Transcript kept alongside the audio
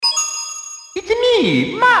It's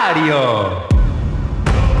me, Mario!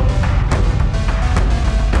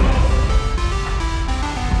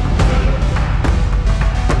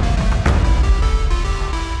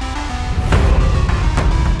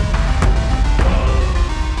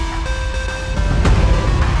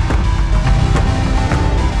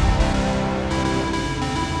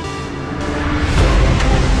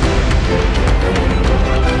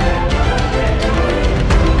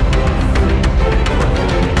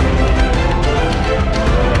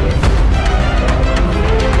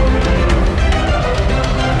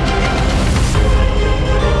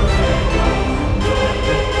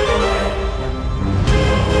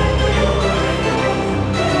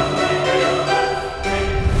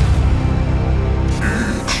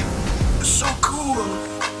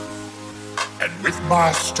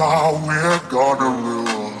 My star, we're gonna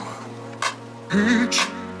rule. Each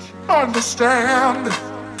understand,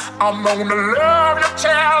 I'm gonna love you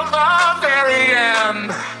till the very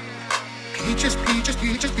end. Peaches, peaches,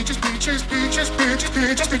 peaches, peaches, peaches, peaches, peaches,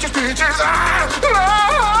 peaches, peaches, peaches.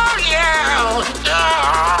 Oh yeah,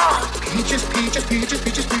 yeah. Peaches, peaches, peaches,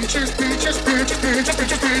 peaches, peaches, peaches, peaches, peaches,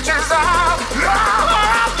 peaches, peaches. I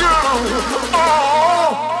love you.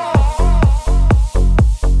 Oh.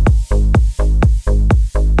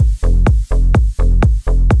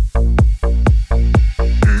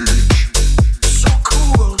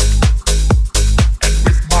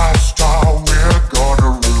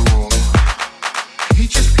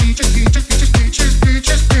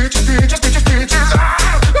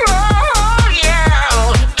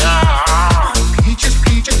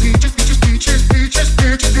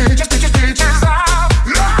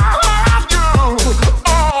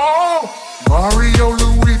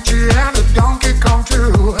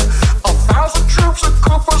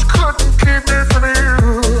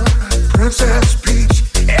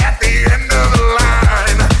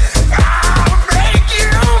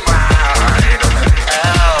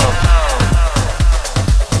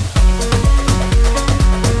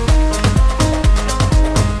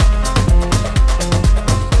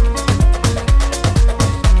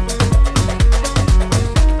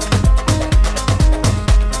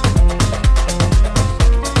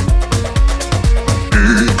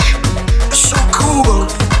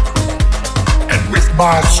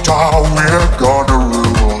 My star, we're gonna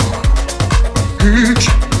rule. Each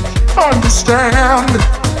understand,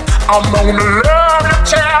 I'm gonna love you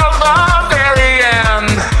till the very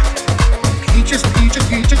end. Peaches, peaches,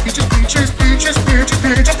 peaches, peaches, peaches, peaches, peaches,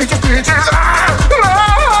 peaches, peaches, peaches.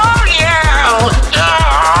 Oh yeah,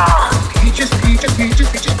 yeah. Peaches, peaches, peaches,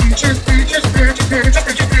 peaches, peaches, peaches, peaches, peaches,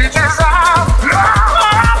 peaches, peaches. I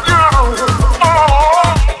love you. Oh.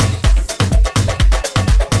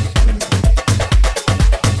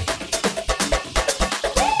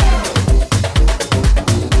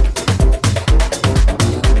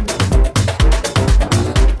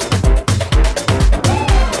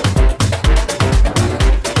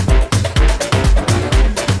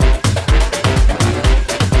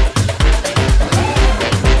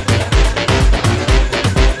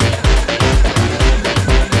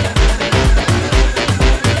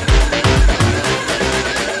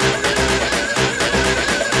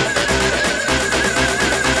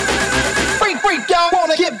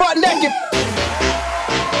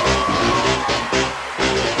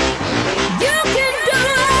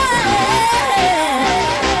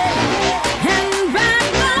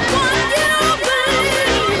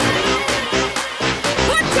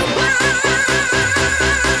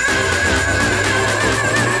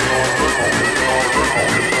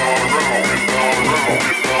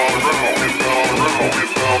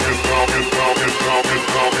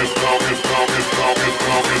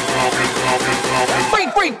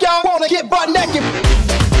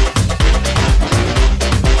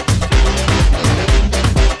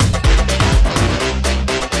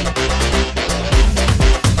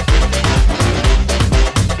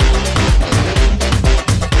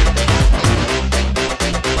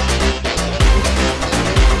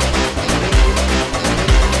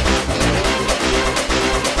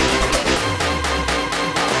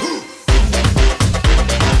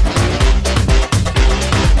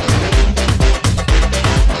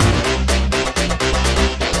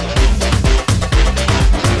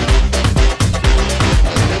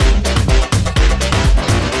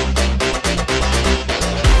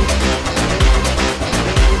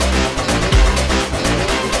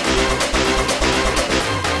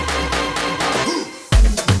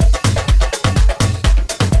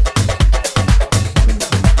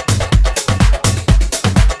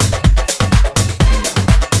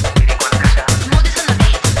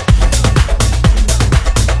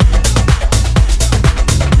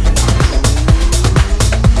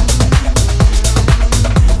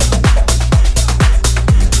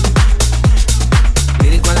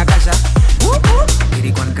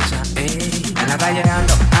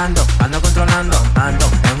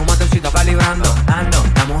 calibrando, ando,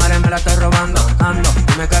 las mujeres me la estoy robando, ando,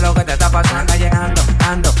 dime qué es lo que te está pasando, callejando,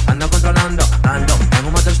 ando controlando, ando, en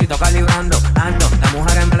un motorcito calibrando, ando, las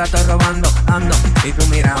mujeres me la estoy robando, ando, y tú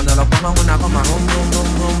mira, cuando lo pongo en una coma, bum, bum,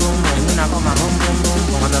 bum, bum, bum, en una coma, bum, bum,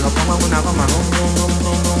 bum, cuando lo pongo en una coma, bum, bum, bum,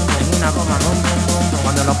 bum, bum, en una coma, bum, bum, bum,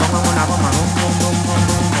 cuando lo pongo en una coma, bum, bum, bum, bum,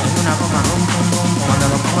 bum, en una coma, bum, bum, bum, cuando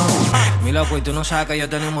lo pongo en... Mi loco, y tú no sabes que yo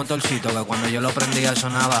tenía un motorcito que cuando yo lo prendía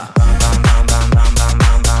sonaba.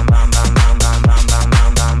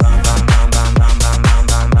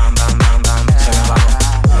 Se me bajó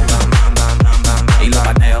y lo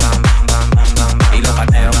pateo, y lo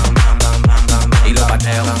pateo, y lo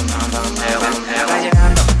pateo.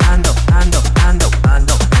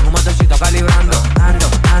 Ando, en un motorcito calibrando, ando,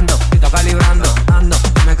 calibrando, ando,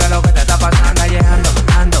 dime qué es lo que te está pasando, callejando,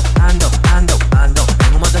 ando,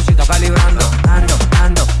 en un motorcito calibrando, ando,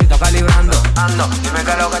 calibrando, ando, dime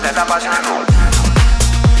qué es lo que te está pasando.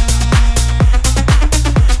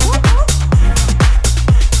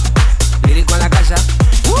 Lírico en la casa.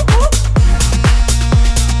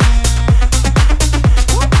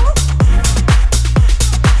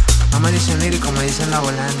 No me dicen lírico, me dicen la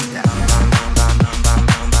volante.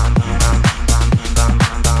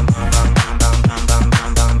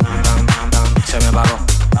 Se me bajó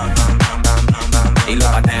y lo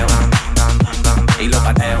pateo, y lo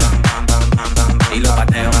pateo, y lo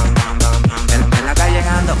pateo. En la calle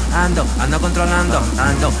ando controlando,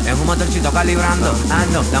 ando, en un motorcito calibrando,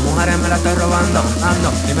 ando, las mujeres me la estoy robando,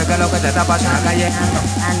 ando, dime qué es lo que te está pasando. En la calle ando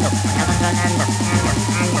controlando,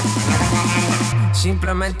 ando.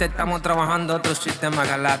 Simplemente estamos trabajando otro sistema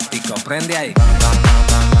galáctico. Prende ahí.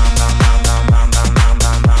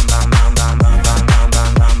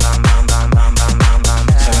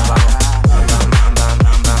 Se me bajó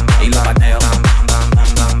y lo pateo,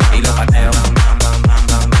 y lo pateo,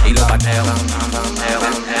 y lo pateo.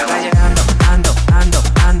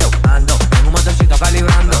 Ando, en un motorcito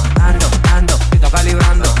calibrando, ando,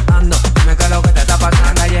 calibrando, ando, dime qué es lo que te está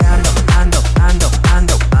pasando, calle ando,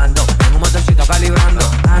 en un motorcito calibrando,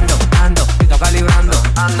 ando, calibrando,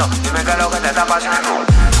 ando, dime qué es lo que te está pasando.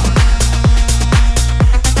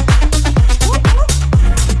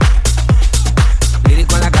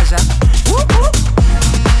 Lírico en la casa.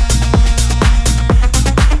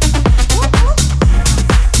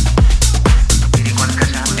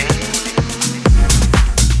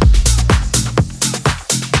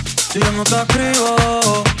 Si yo no te escribo,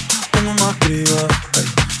 tú no me escribes. Ey.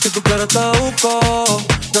 Si tú quieres te busco,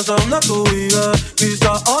 ya sé dónde tú vives.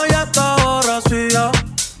 Quizás hoy está borracía,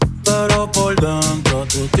 pero por dentro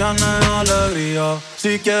tú tienes alegría.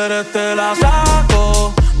 Si quieres te la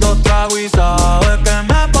saco, 2 tragos y sabes que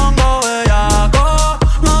me pongo bellaco.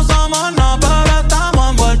 No somos nada, pero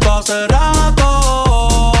estamos envueltos hace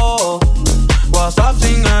rato. WhatsApp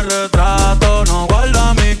sin el retrato, no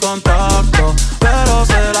guarda mi contacto, pero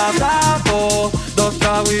se la saco, 2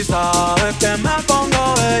 tragos y sabes que me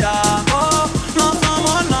pongo bellaco. No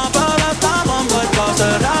somos nada, pero estamos envueltos hace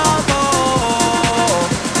rato.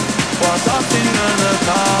 WhatsApp sin el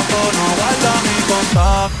retrato, no guarda mi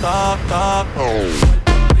contacto.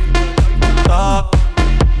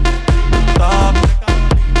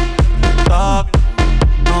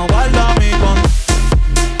 No guarda mi contacto.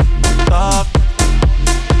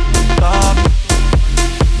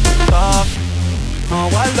 No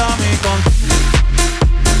guarda mi contacto.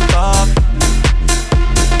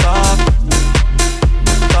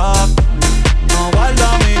 No guarda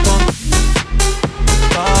mi contacto.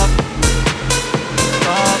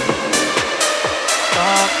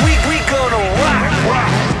 We gonna rock.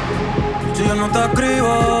 Si yo no te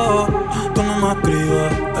escribo, tú no me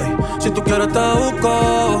escribes. Ey. Si tú quieres te busco,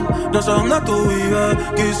 ya sé dónde tú vives.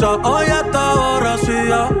 Quizás hoy está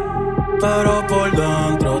borracía, pero por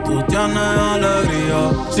dentro tú tienes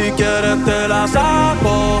alegría. Si quieres te la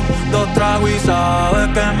saco, 2 tragos y sabes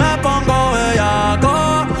que me pongo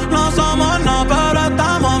bellaco. No somos nada, pero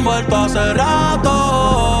estamos envueltos hace rato.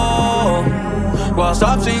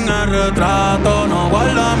 WhatsApp sin el retrato, no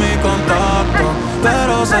guarda mi contacto,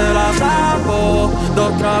 pero se la saco,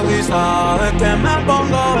 2 tragos y sabes que me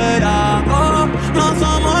pongo bellaco. No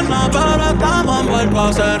somos nada, pero estamos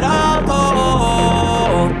envueltos hace rato.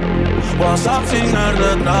 WhatsApp sin el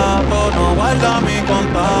retrato, no guarda mi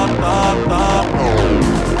contacto.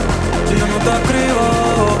 Si yo no te escribo,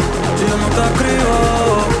 si yo no te escribo,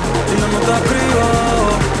 si yo no te escribo,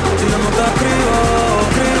 si yo no te escribo,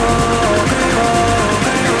 escribo.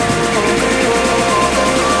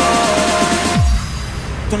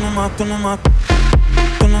 Tú no más, tú no más,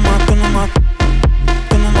 tú no más, tú no más,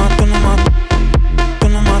 tú no más, tú no más, tú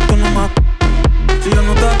no más, tú no más. Si yo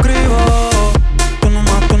no te escribo, tú no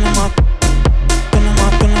más, tú no más,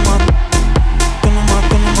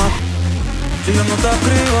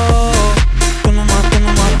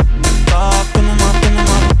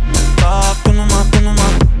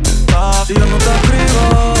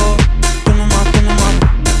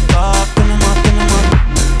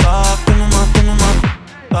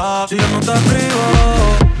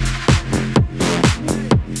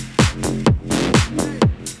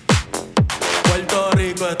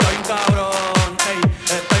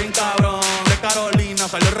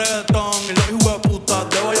 sale el reggaetón y los hijueputas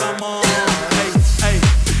de Bayamón. Ey, ey,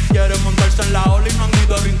 quieren montarse en la ola y no han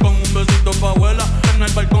ido a rincón. Un besito pa' abuela en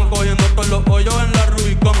el balcón, cogiendo todos los hoyos en la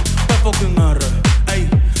Rubicon. P fucking R, ey,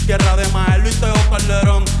 tierra de Maelo y Teo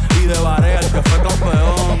Calderón. Y de Barea, el que fue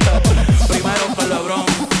campeón. Primero que LeBron.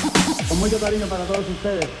 Con mucho cariño para todos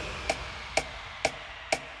ustedes.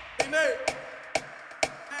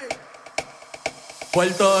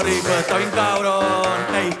 Puerto Rico está bien cabrón,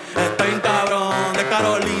 ey, está bien cabrón. De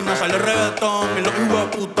Carolina sale el reggaetón y los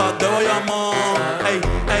hijueputas de Bayamón. Ey,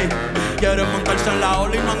 ey, quieren montarse en la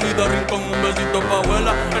ola y no han ido a rincón. Un besito pa'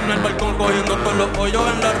 abuela en el balcón, cogiendo todos los hoyos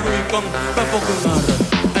en la Rubicon. P fucking R,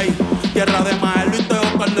 ey, tierra de Maelo y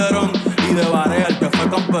Teo Calderón. Y de Barea, el que fue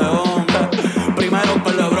campeón. Primero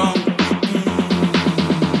que LeBron.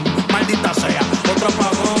 Maldita sea, otro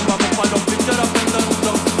apagón. Vamos pa' los pitchers a prender un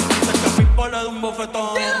blog. Antes que Pipo le dé un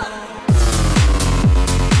bofetón.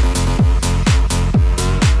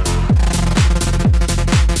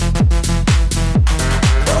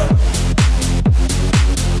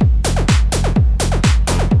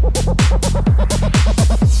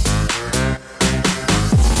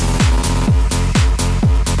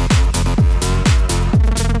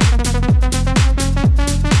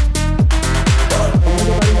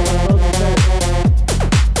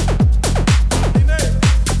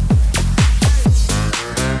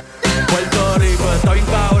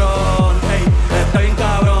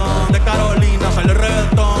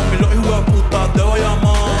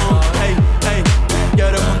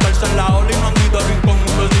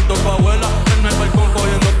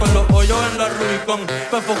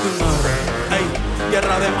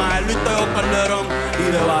 Tierra de Maelo y Teo Calderón. Y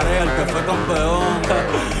de Barea, el que fue campeón.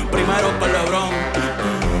 Primero que LeBron.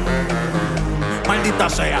 Maldita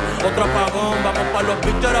sea, otro apagón. Vamos pa' los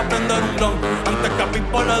pitchers a prender un blon. Antes que a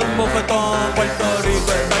Pipo le dé un bofetón. Puerto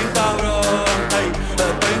Rico está bien cabrón. Ey, está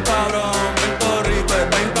bien cabrón. Puerto Rico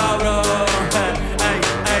está bien cabrón. Ey,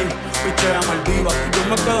 ey, pichea Maldiva. Yo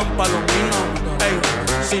me quedo en Palomino. Ey,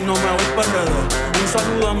 si no me voy PRD. Un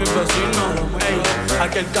saludo a mis vecinos. Ey,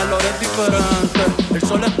 aquí el calor es diferente. El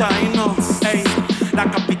sol está ahí, no. Ey, la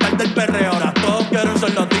capital del perreo. Ahora todos quieren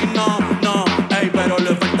ser latinos. No, ey, pero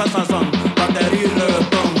le falta sazón. Batería y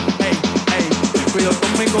reggaetón. Ey, ey, cuidado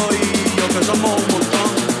conmigo y yo que somos un montón.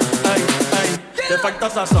 Ey, ey, le falta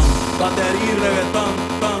sazón. Batería y reggaetón.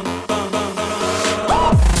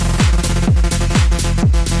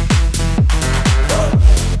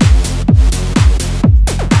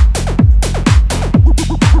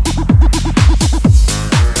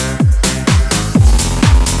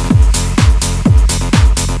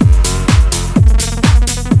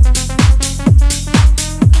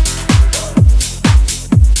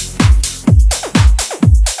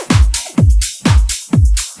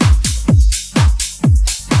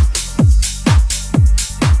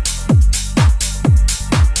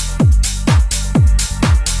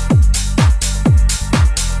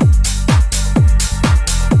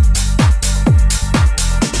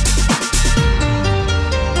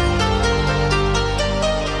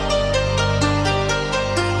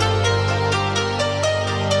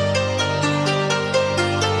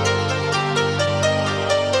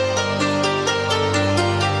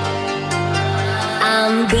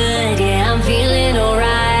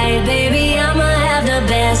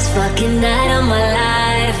 Fucking night of my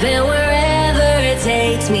life, and wherever it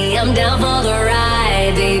takes me, I'm down for the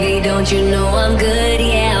ride. Baby, don't you know I'm good?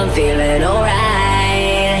 Yeah, I'm feeling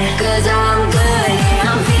alright. 'Cause I'm good,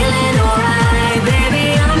 yeah, I'm feeling alright.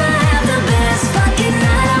 Baby, I'ma have the best fucking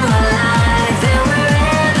night of my life, and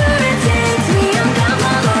wherever it takes me, I'm down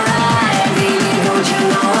for the ride. Baby, don't you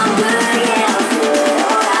know I'm good? Yeah, I'm feeling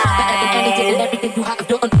alright. Everything you have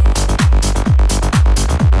done.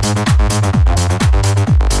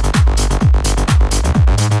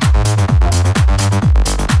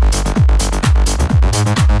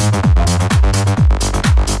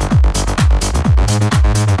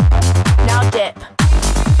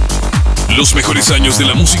 Los mejores años de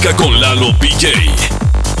la música con Lalo BJ.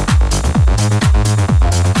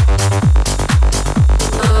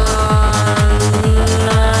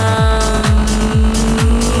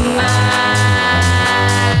 Better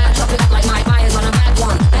than anything and everything you have done.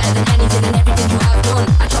 Better than anything and everything you have done.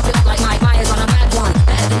 I drop it up like my fires on a bad one. Better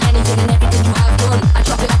than anything and everything you have done. I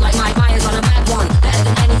drop it up like my fires on a bad one. Better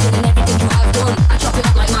than anything and everything you have done. I drop it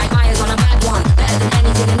up like my fires on a bad one.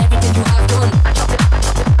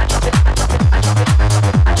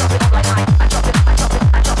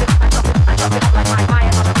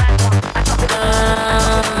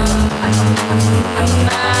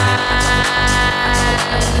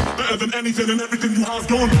 Better than anything and everything you have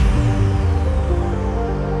done.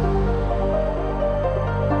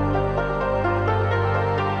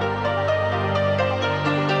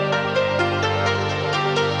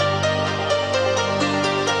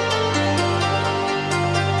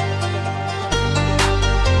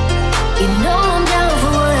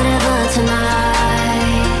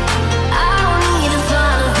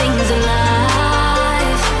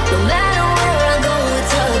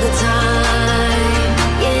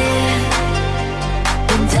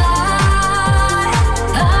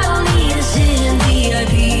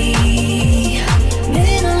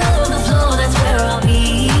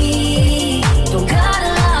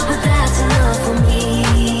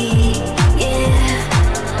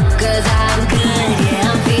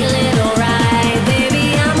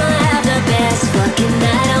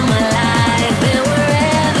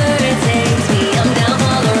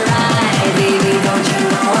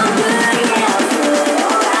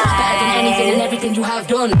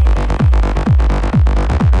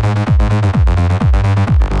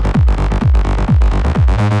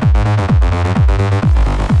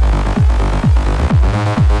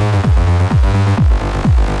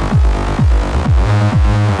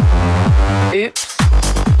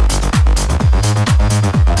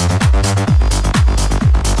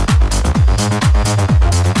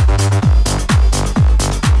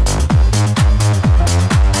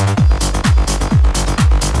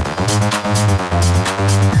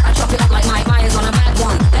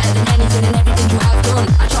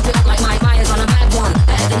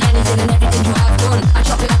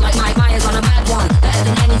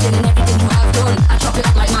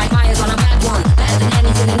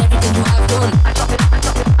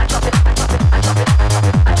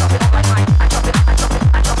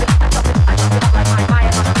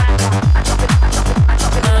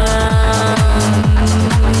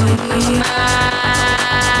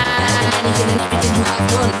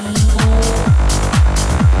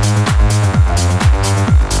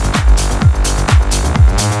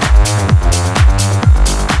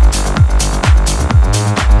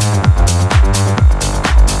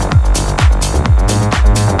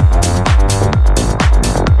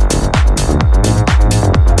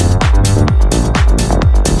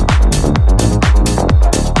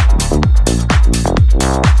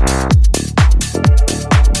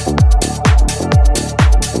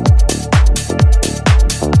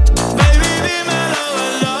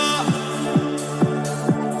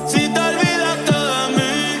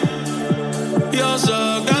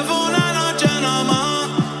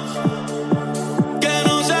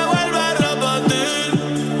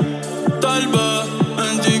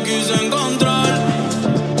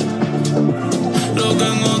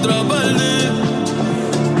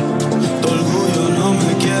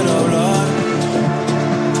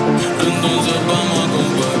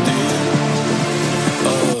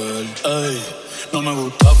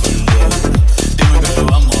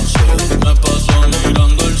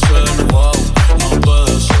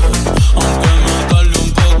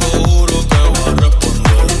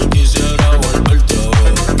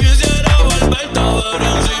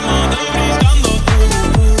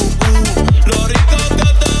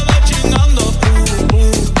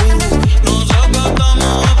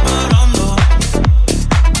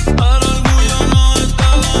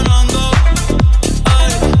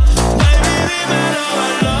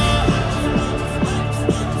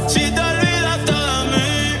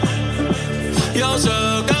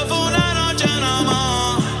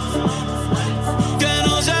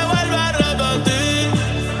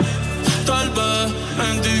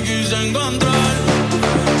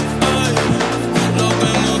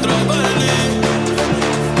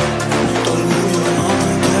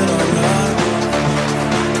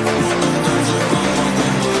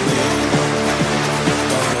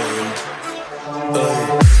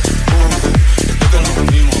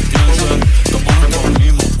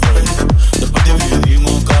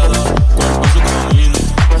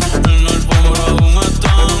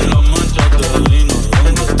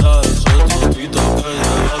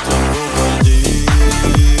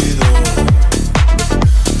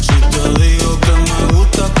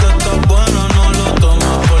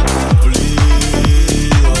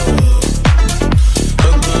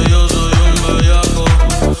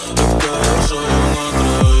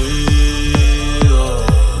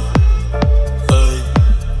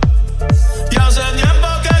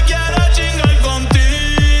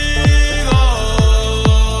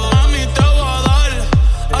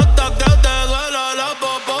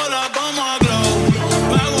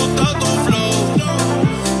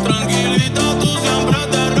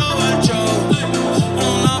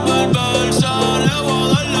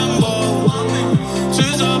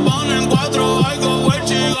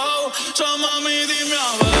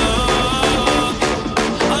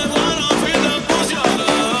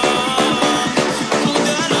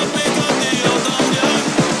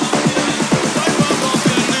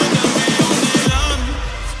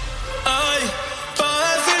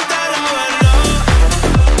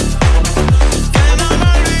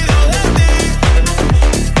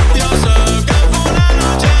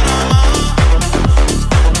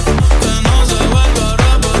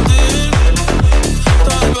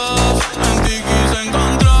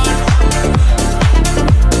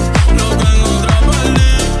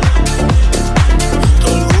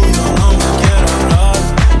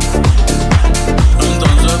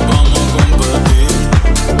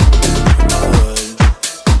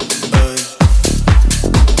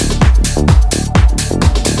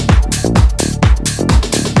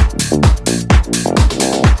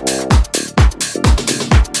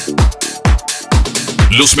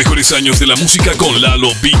 Los mejores años de la música con Lalo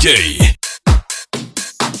BJ.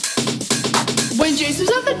 When Jason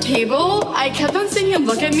was at the table, I kept on seeing him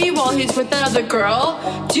look at me while he's with that other girl.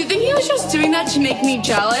 Do you think he was just doing that to make me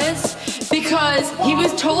jealous? Because he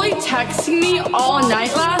was totally texting me all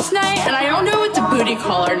night last night, and I don't know if it's a booty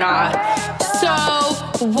call or not. So,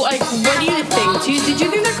 like, what do you think? Did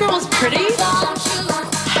you think that girl was pretty?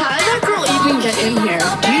 How did that girl even get in here?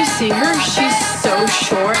 Do you see her? She's so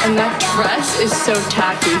short, and that dress is so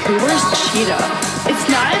tacky. Who wears cheetah? It's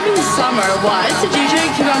not even summer. Why does the DJ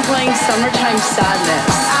keep on playing Summertime Sadness?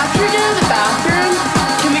 After we get out of the bathroom,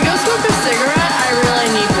 can we go smoke a cigarette? I really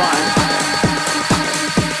need one.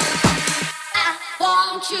 I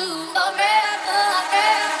want you forever.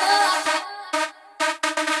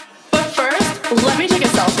 But first, let me take a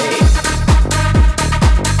selfie.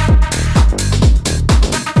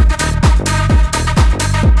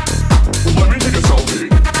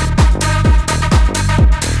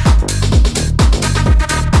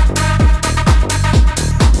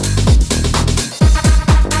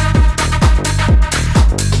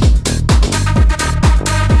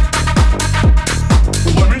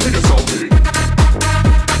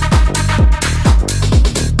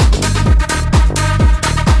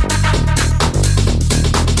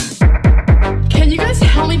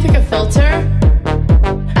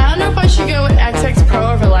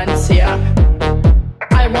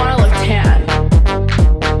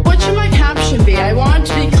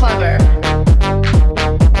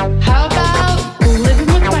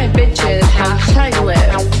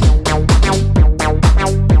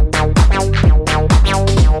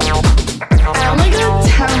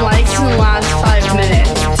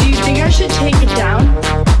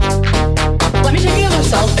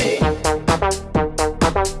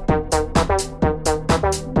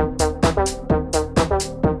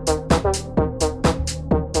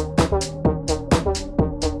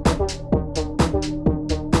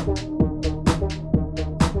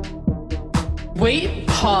 Wait,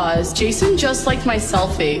 pause. Jason just liked my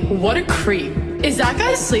selfie. What a creep. Is that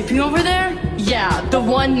guy sleeping over there? Yeah, the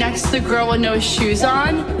one next to the girl with no shoes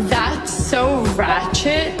on? That's so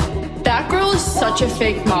ratchet. That girl is such a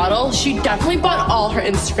fake model. She definitely bought all her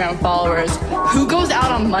Instagram followers. Who goes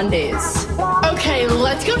out on Mondays? Okay,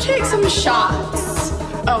 let's go take some shots.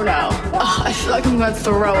 Oh no. Ugh, I feel like I'm gonna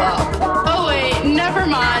throw up. Oh wait, never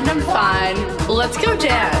mind, I'm fine. Let's go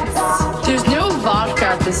dance. There's no vodka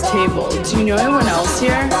at this table. Do you know anyone else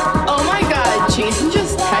here? Oh my god, Jason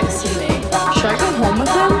just texted me. Should I go home with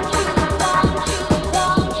him?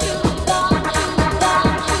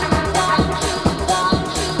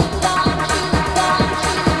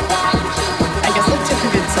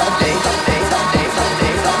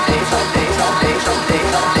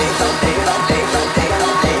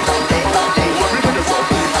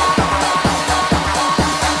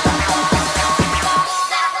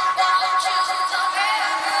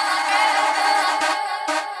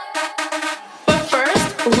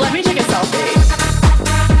 Let me take a selfie.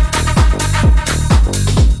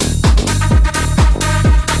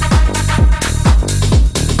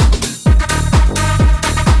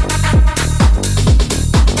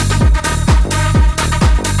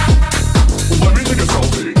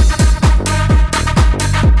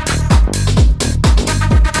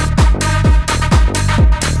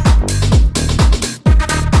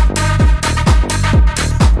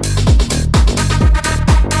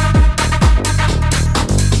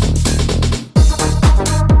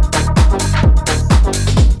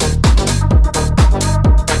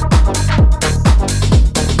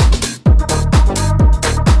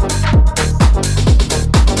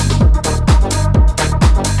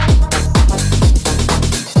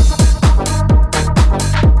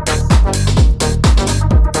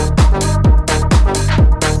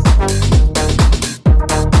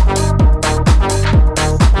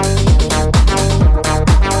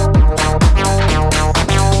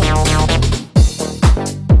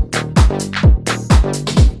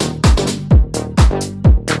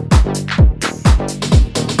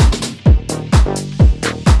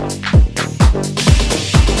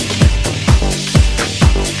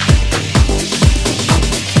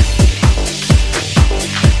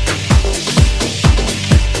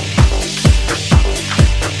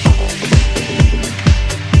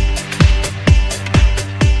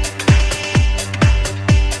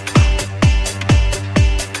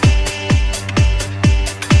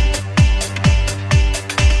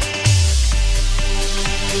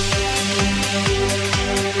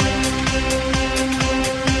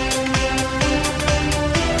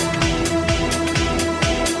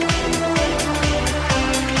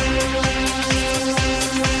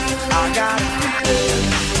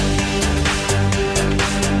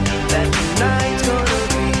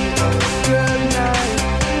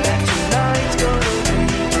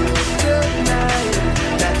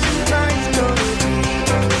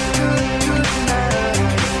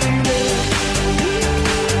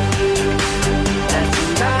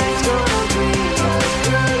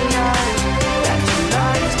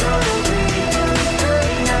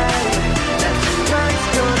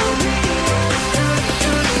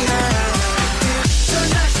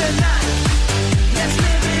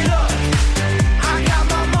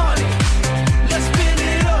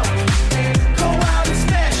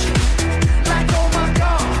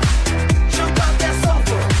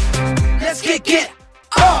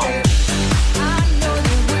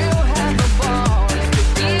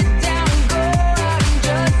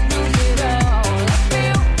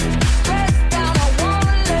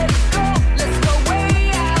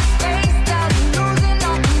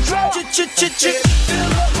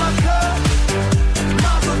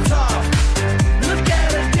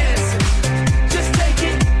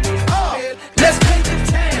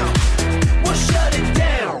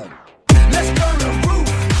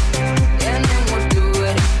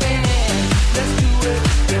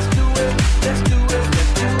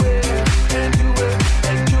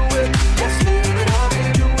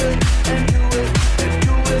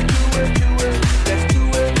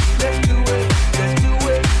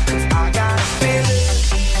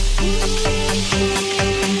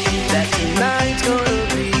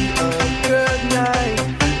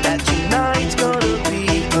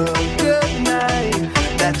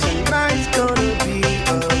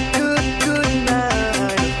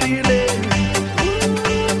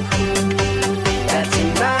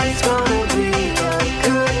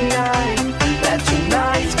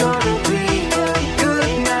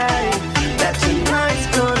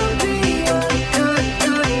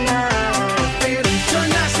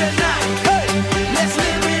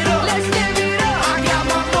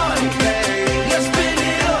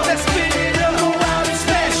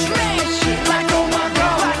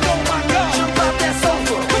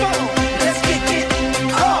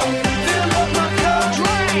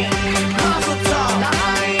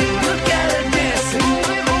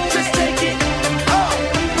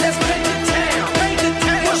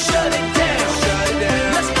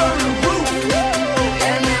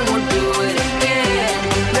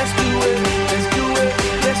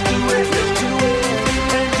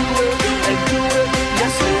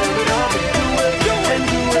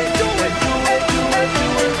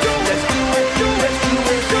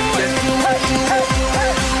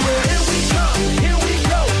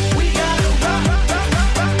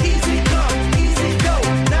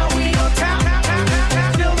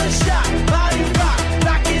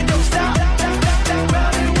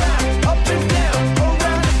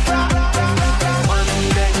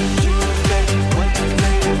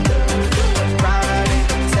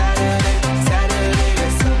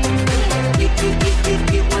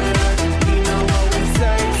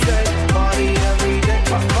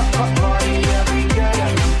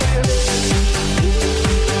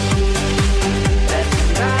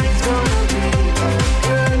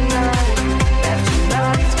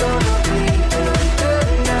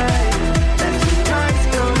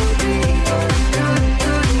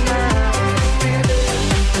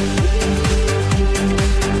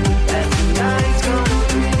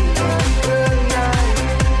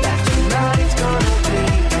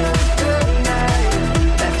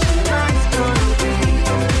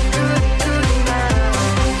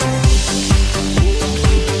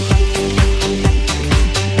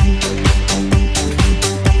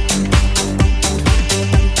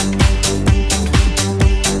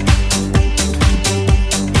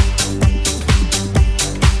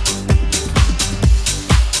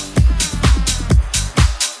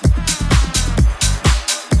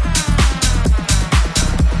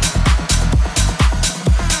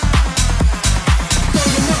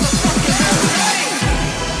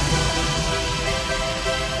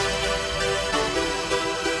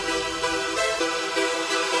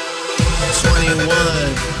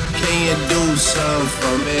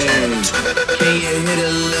 for me? Can you hit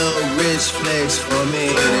a little rich flex for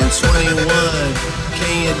me? And 21,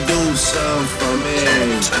 can you do something for me?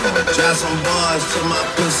 Drop some bars to my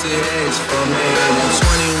pussy ex for me. And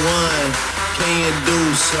 21, can you do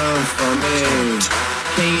something for me?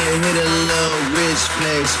 Can you hit a little rich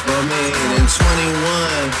flex for me? And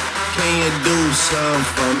 21, can you do something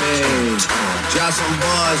for me? Drop some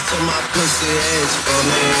bars to my pussy ex for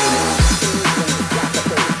me.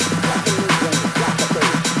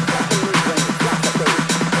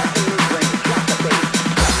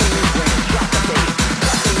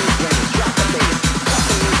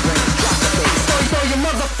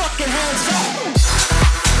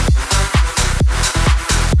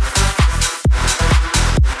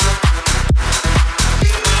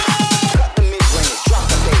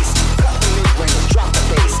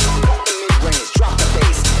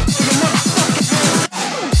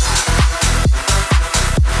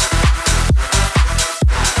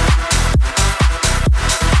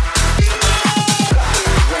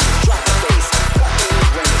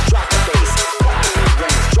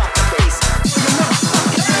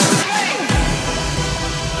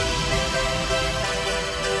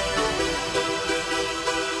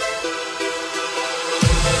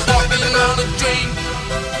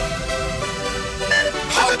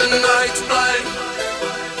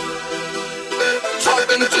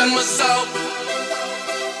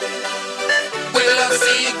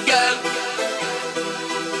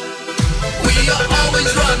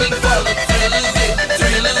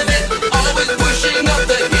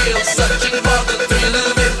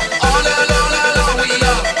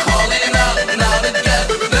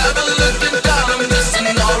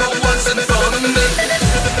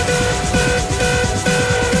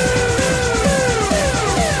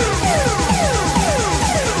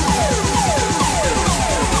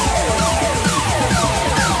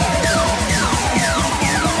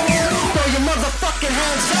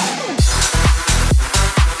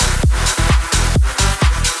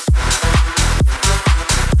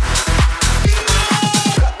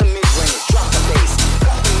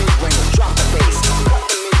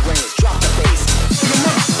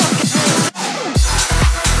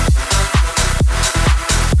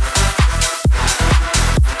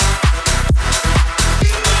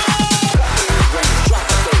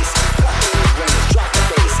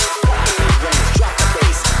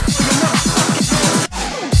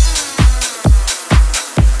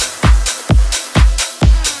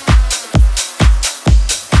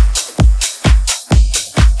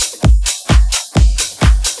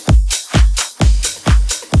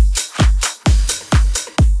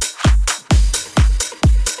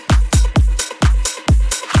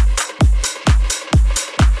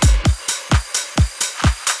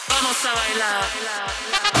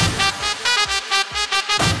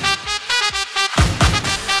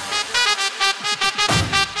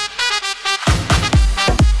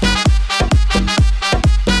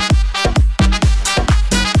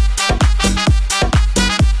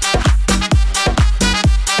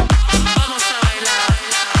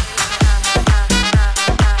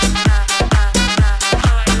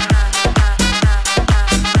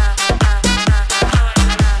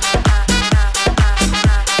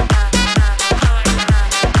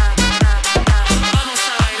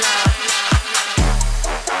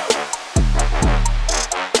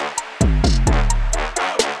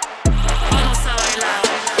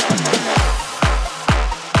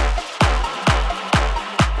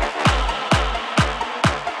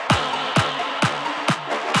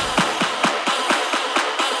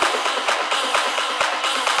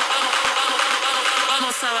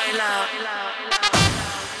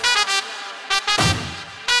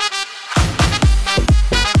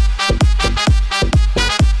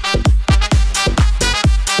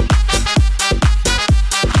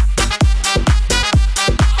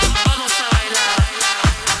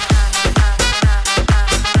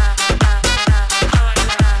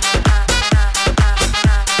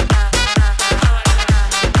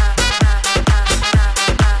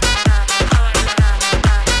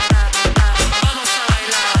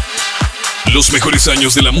 Los mejores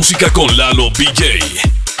años de la música con Lalo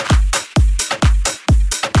BJ.